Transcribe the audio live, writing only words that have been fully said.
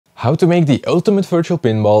How to make the ultimate virtual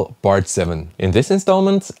pinball part 7. In this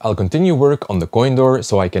installment, I'll continue work on the coin door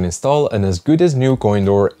so I can install an as good as new coin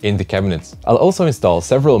door in the cabinet. I'll also install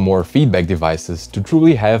several more feedback devices to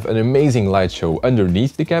truly have an amazing light show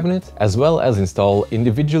underneath the cabinet, as well as install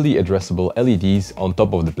individually addressable LEDs on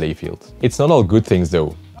top of the playfield. It's not all good things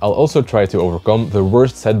though. I'll also try to overcome the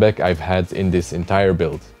worst setback I've had in this entire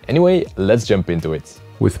build. Anyway, let's jump into it.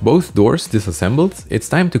 With both doors disassembled, it's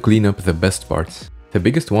time to clean up the best parts. The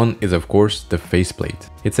biggest one is of course the faceplate.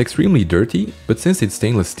 It's extremely dirty, but since it's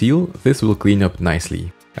stainless steel, this will clean up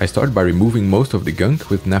nicely. I start by removing most of the gunk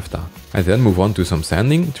with naphtha. I then move on to some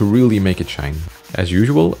sanding to really make it shine. As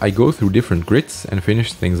usual, I go through different grits and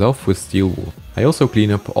finish things off with steel wool. I also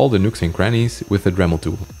clean up all the nooks and crannies with the Dremel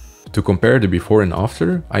tool. To compare the before and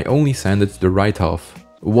after, I only sanded the right half.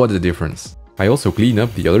 What a difference! I also clean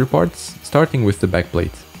up the other parts, starting with the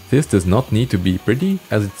backplate. This does not need to be pretty,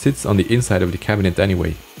 as it sits on the inside of the cabinet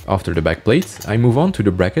anyway. After the backplate, I move on to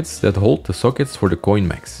the brackets that hold the sockets for the coin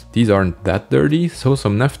mechs. These aren't that dirty, so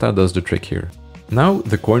some naphtha does the trick here. Now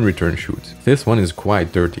the coin return chute. This one is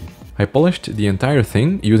quite dirty. I polished the entire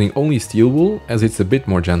thing using only steel wool, as it's a bit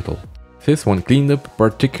more gentle. This one cleaned up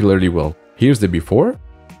particularly well. Here's the before,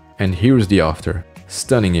 and here's the after.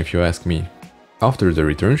 Stunning if you ask me. After the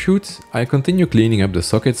return chute, I continue cleaning up the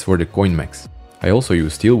sockets for the coin mechs. I also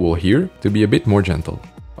use steel wool here to be a bit more gentle.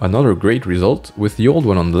 Another great result with the old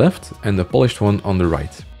one on the left and the polished one on the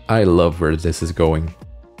right. I love where this is going.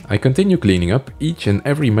 I continue cleaning up each and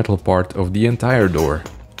every metal part of the entire door,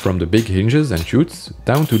 from the big hinges and chutes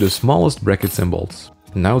down to the smallest brackets and bolts.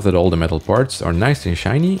 Now that all the metal parts are nice and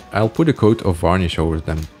shiny, I'll put a coat of varnish over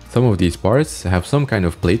them. Some of these parts have some kind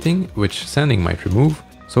of plating which sanding might remove,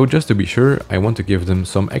 so just to be sure, I want to give them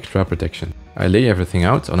some extra protection. I lay everything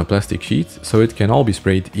out on a plastic sheet so it can all be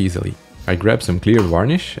sprayed easily. I grab some clear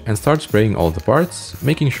varnish and start spraying all the parts,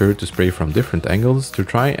 making sure to spray from different angles to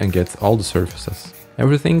try and get all the surfaces.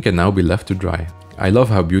 Everything can now be left to dry. I love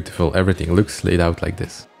how beautiful everything looks laid out like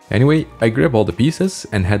this. Anyway, I grab all the pieces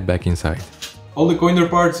and head back inside. All the coin door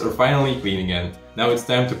parts are finally clean again. Now it's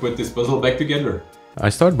time to put this puzzle back together. I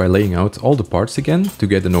start by laying out all the parts again to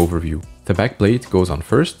get an overview. The back plate goes on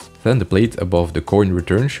first, then the plate above the coin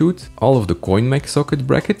return chute, all of the coin mech socket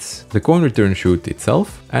brackets, the coin return chute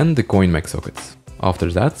itself, and the coin mech sockets. After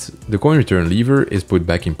that, the coin return lever is put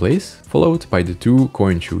back in place, followed by the two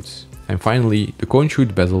coin chutes, and finally the coin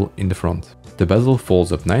chute bezel in the front. The bezel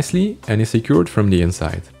folds up nicely and is secured from the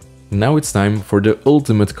inside. Now it's time for the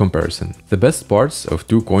ultimate comparison. The best parts of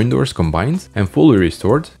two coin doors combined and fully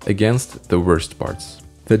restored against the worst parts.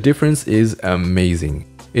 The difference is amazing.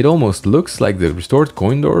 It almost looks like the restored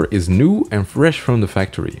coin door is new and fresh from the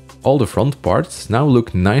factory. All the front parts now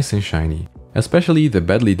look nice and shiny. Especially the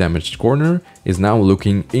badly damaged corner is now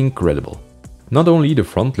looking incredible. Not only the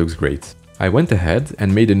front looks great, I went ahead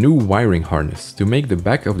and made a new wiring harness to make the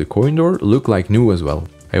back of the coin door look like new as well.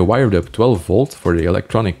 I wired up 12 volt for the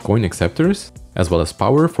electronic coin acceptors, as well as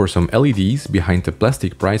power for some LEDs behind the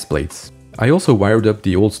plastic price plates. I also wired up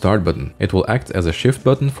the old start button. It will act as a shift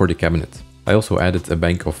button for the cabinet. I also added a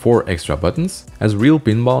bank of 4 extra buttons, as real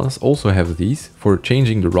pinballs also have these for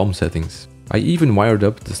changing the ROM settings. I even wired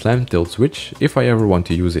up the slam tilt switch if I ever want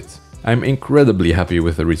to use it. I'm incredibly happy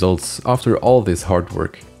with the results after all this hard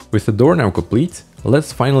work. With the door now complete,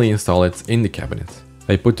 let's finally install it in the cabinet.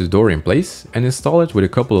 I put the door in place and install it with a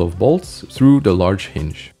couple of bolts through the large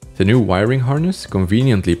hinge. The new wiring harness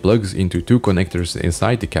conveniently plugs into 2 connectors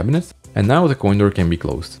inside the cabinet, and now the coin door can be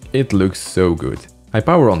closed. It looks so good. I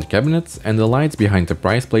power on the cabinet and the lights behind the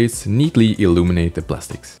price plates neatly illuminate the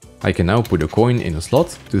plastics. I can now put a coin in a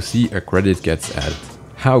slot to see a credit gets added.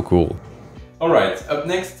 How cool! Alright, up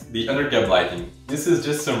next, the undercap lighting. This is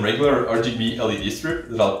just some regular RGB LED strip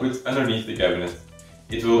that I'll put underneath the cabinet.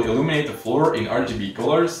 It will illuminate the floor in RGB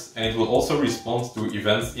colors, and it will also respond to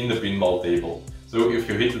events in the pinball table. So if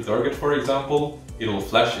you hit the target, for example, it will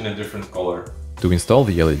flash in a different color. To install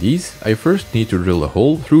the LEDs, I first need to drill a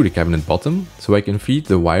hole through the cabinet bottom, so I can feed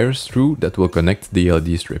the wires through that will connect the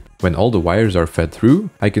LED strip. When all the wires are fed through,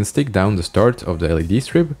 I can stick down the start of the LED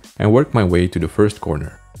strip and work my way to the first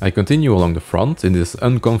corner. I continue along the front in this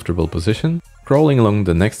uncomfortable position, crawling along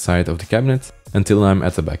the next side of the cabinet until I'm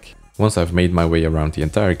at the back. Once I've made my way around the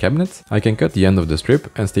entire cabinet, I can cut the end of the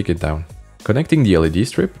strip and stick it down. Connecting the LED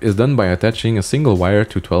strip is done by attaching a single wire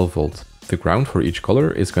to 12 volt. The ground for each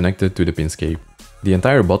color is connected to the pinscape. The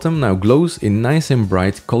entire bottom now glows in nice and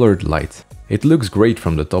bright colored light. It looks great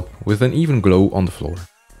from the top, with an even glow on the floor.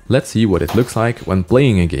 Let's see what it looks like when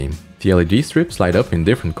playing a game. The LED strips light up in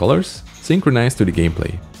different colors, synchronized to the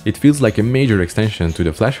gameplay. It feels like a major extension to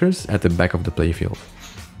the flashers at the back of the playfield.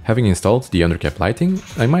 Having installed the undercap lighting,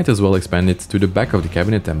 I might as well expand it to the back of the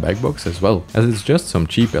cabinet and backbox as well, as it's just some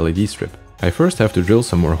cheap LED strip. I first have to drill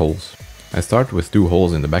some more holes. I start with 2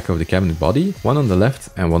 holes in the back of the cabinet body, one on the left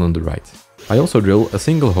and one on the right. I also drill a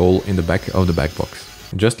single hole in the back of the backbox.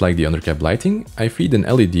 Just like the undercap lighting, I feed an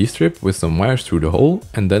LED strip with some wires through the hole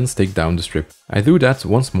and then stick down the strip. I do that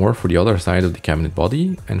once more for the other side of the cabinet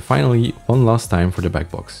body, and finally one last time for the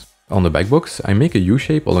backbox. On the backbox, I make a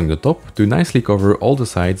U-shape along the top to nicely cover all the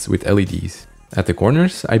sides with LEDs. At the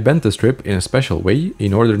corners, I bend the strip in a special way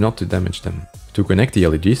in order not to damage them. To connect the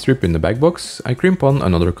LED strip in the backbox, I crimp on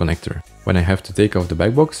another connector. When I have to take off the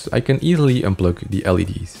backbox, I can easily unplug the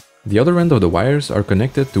LEDs. The other end of the wires are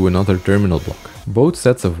connected to another terminal block. Both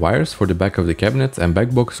sets of wires for the back of the cabinet and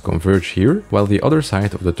backbox converge here, while the other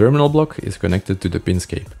side of the terminal block is connected to the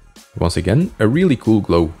pinscape. Once again, a really cool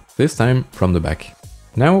glow, this time from the back.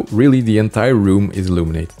 Now really the entire room is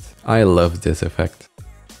illuminated. I love this effect.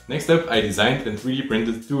 Next up, I designed and 3D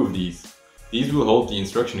printed 2 of these. These will hold the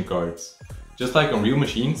instruction cards. Just like on real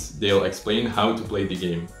machines, they'll explain how to play the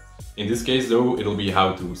game. In this case though, it'll be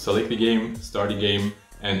how to select the game, start the game,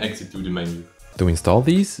 and exit to the menu. To install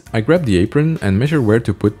these, I grab the apron and measure where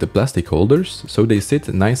to put the plastic holders so they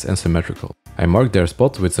sit nice and symmetrical. I mark their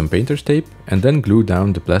spot with some painter's tape and then glue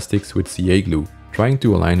down the plastics with CA glue, trying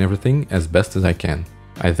to align everything as best as I can.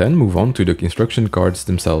 I then move on to the instruction cards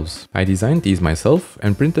themselves. I designed these myself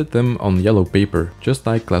and printed them on yellow paper, just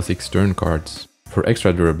like classic Stern cards. For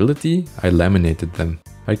extra durability, I laminated them.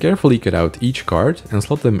 I carefully cut out each card and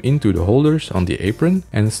slot them into the holders on the apron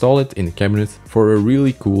and install it in the cabinet for a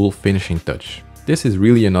really cool finishing touch. This is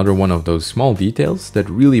really another one of those small details that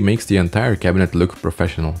really makes the entire cabinet look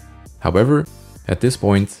professional. However, at this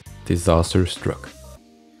point, disaster struck.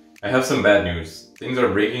 I have some bad news. Things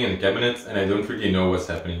are breaking in the cabinet and I don't really know what's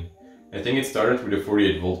happening. I think it started with a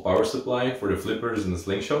 48-volt power supply for the flippers and the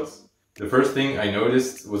slingshots. The first thing I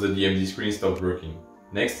noticed was that the DMD screen stopped working.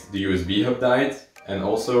 Next, the USB hub died, and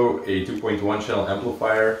also a 2.1 channel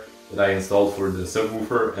amplifier that I installed for the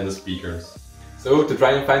subwoofer and the speakers. So to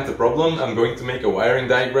try and find the problem, I'm going to make a wiring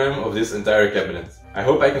diagram of this entire cabinet. I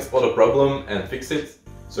hope I can spot a problem and fix it,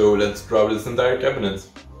 so let's draw this entire cabinet.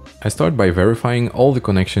 I start by verifying all the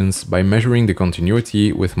connections by measuring the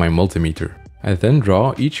continuity with my multimeter. I then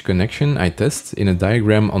draw each connection I test in a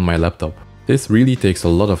diagram on my laptop. This really takes a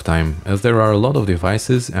lot of time, as there are a lot of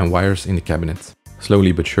devices and wires in the cabinet.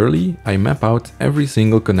 Slowly but surely, I map out every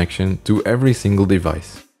single connection to every single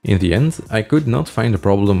device. In the end, I could not find a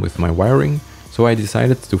problem with my wiring, so I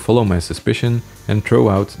decided to follow my suspicion and throw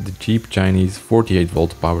out the cheap Chinese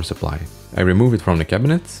 48-volt power supply. I remove it from the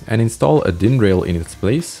cabinet and install a DIN rail in its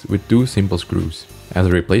place with 2 simple screws. As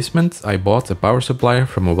a replacement, I bought a power supply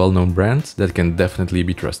from a well-known brand that can definitely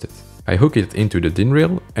be trusted. I hook it into the DIN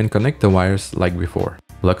rail and connect the wires like before.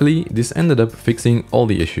 Luckily, this ended up fixing all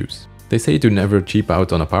the issues. They say to never cheap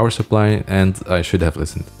out on a power supply, and I should have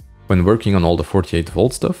listened. When working on all the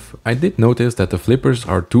 48-volt stuff, I did notice that the flippers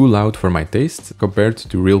are too loud for my taste compared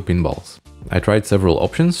to real pinballs. I tried several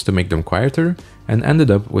options to make them quieter and ended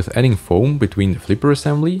up with adding foam between the flipper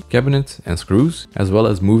assembly, cabinet and screws, as well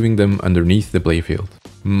as moving them underneath the playfield.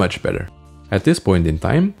 Much better. At this point in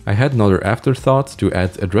time, I had another afterthought to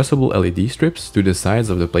add addressable LED strips to the sides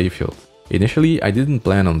of the playfield. Initially, I didn't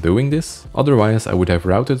plan on doing this, otherwise I would have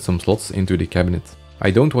routed some slots into the cabinet. I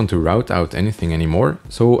don't want to route out anything anymore,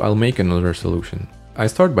 so I'll make another solution. I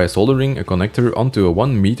start by soldering a connector onto a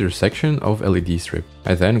 1 meter section of LED strip.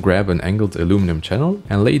 I then grab an angled aluminum channel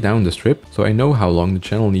and lay down the strip so I know how long the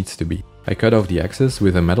channel needs to be. I cut off the excess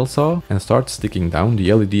with a metal saw and start sticking down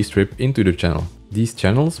the LED strip into the channel. These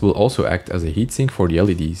channels will also act as a heatsink for the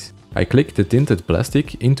LEDs. I click the tinted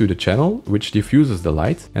plastic into the channel, which diffuses the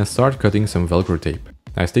light, and start cutting some Velcro tape.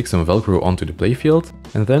 I stick some Velcro onto the playfield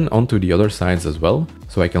and then onto the other sides as well,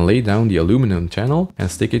 so I can lay down the aluminum channel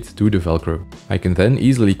and stick it to the Velcro. I can then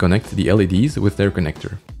easily connect the LEDs with their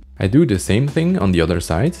connector. I do the same thing on the other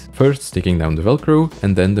side, first sticking down the Velcro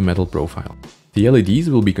and then the metal profile. The LEDs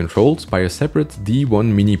will be controlled by a separate D1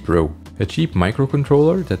 Mini Pro, a cheap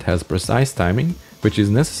microcontroller that has precise timing, which is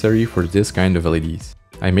necessary for this kind of LEDs.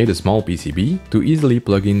 I made a small PCB to easily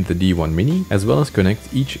plug in the D1 Mini as well as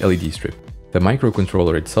connect each LED strip. The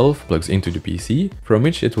microcontroller itself plugs into the PC, from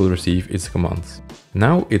which it will receive its commands.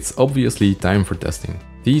 Now it's obviously time for testing.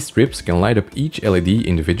 These strips can light up each LED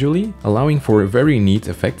individually, allowing for very neat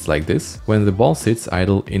effects like this when the ball sits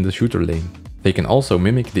idle in the shooter lane. They can also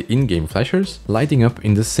mimic the in-game flashers, lighting up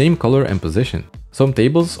in the same color and position. Some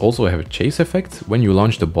tables also have a chase effect when you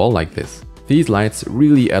launch the ball like this. These lights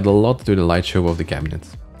really add a lot to the light show of the cabinet.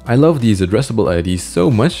 I love these addressable LEDs so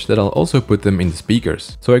much that I'll also put them in the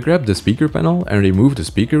speakers. So I grabbed the speaker panel and removed the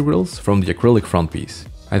speaker grills from the acrylic front piece.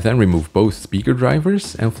 I then remove both speaker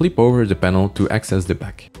drivers and flip over the panel to access the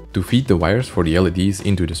back. To feed the wires for the LEDs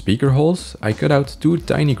into the speaker holes, I cut out 2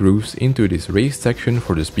 tiny grooves into this raised section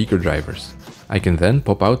for the speaker drivers. I can then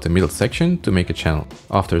pop out the middle section to make a channel.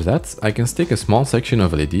 After that, I can stick a small section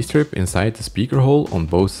of LED strip inside the speaker hole on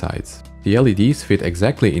both sides. The LEDs fit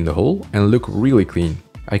exactly in the hole and look really clean.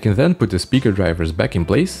 I can then put the speaker drivers back in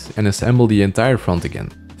place and assemble the entire front again.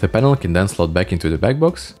 The panel can then slot back into the back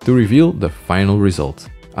box to reveal the final result.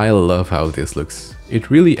 I love how this looks. It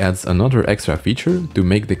really adds another extra feature to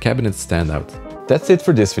make the cabinet stand out. That's it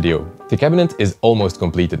for this video. The cabinet is almost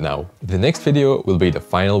completed now. The next video will be the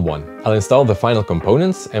final one. I'll install the final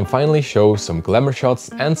components and finally show some glamour shots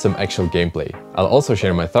and some actual gameplay. I'll also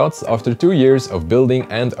share my thoughts after 2 years of building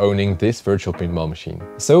and owning this virtual pinball machine.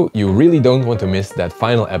 So you really don't want to miss that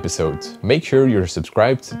final episode. Make sure you're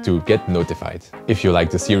subscribed to get notified. If you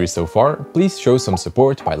like the series so far, please show some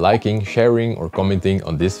support by liking, sharing or commenting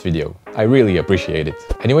on this video. I really appreciate it.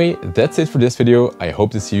 Anyway, that's it for this video. I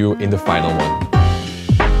hope to see you in the final one.